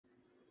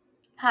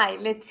Hi,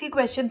 let's see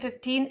question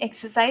 15,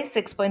 exercise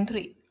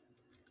 6.3.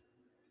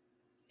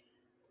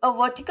 A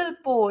vertical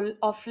pole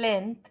of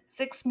length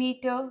 6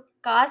 meter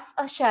casts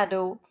a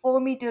shadow 4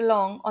 meter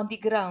long on the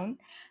ground,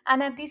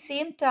 and at the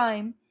same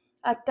time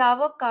a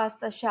tower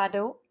casts a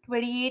shadow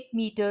 28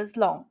 meters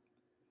long.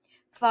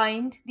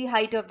 Find the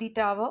height of the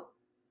tower.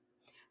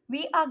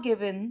 We are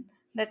given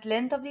that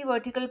length of the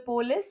vertical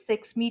pole is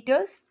 6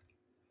 meters,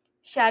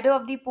 shadow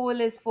of the pole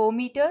is 4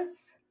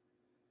 meters.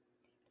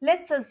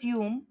 Let's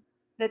assume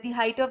that the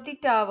height of the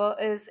tower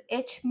is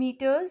h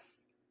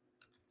meters,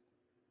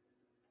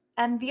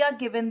 and we are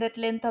given that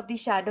length of the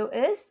shadow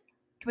is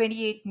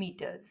 28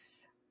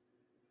 meters.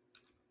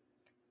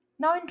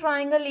 Now in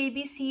triangle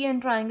ABC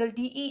and triangle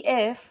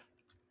DEF,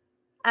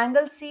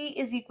 angle C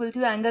is equal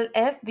to angle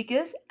F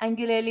because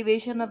angular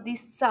elevation of the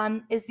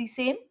sun is the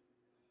same.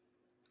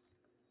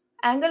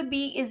 Angle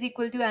B is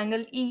equal to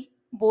angle E,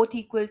 both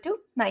equal to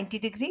 90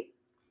 degree.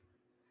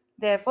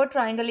 Therefore,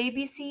 triangle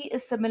ABC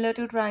is similar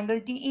to triangle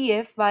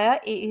DEF via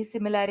AA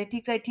similarity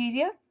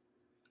criteria.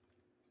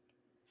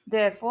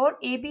 Therefore,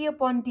 AB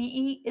upon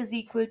DE is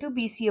equal to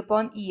BC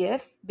upon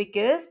EF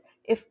because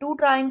if two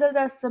triangles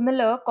are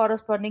similar,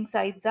 corresponding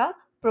sides are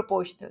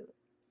proportional.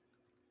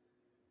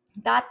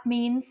 That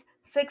means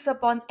 6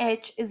 upon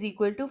H is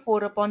equal to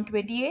 4 upon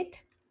 28,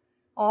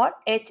 or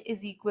H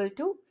is equal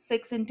to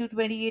 6 into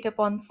 28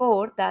 upon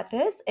 4, that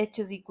is H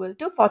is equal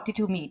to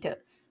 42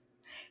 meters.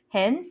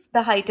 Hence,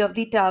 the height of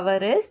the tower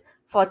is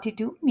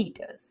 42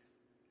 meters.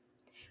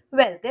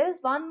 Well, there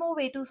is one more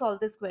way to solve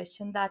this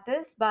question, that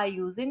is by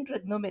using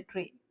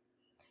trigonometry.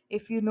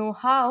 If you know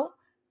how,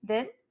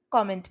 then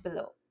comment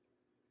below.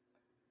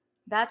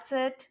 That's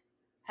it.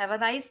 Have a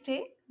nice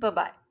day. Bye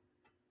bye.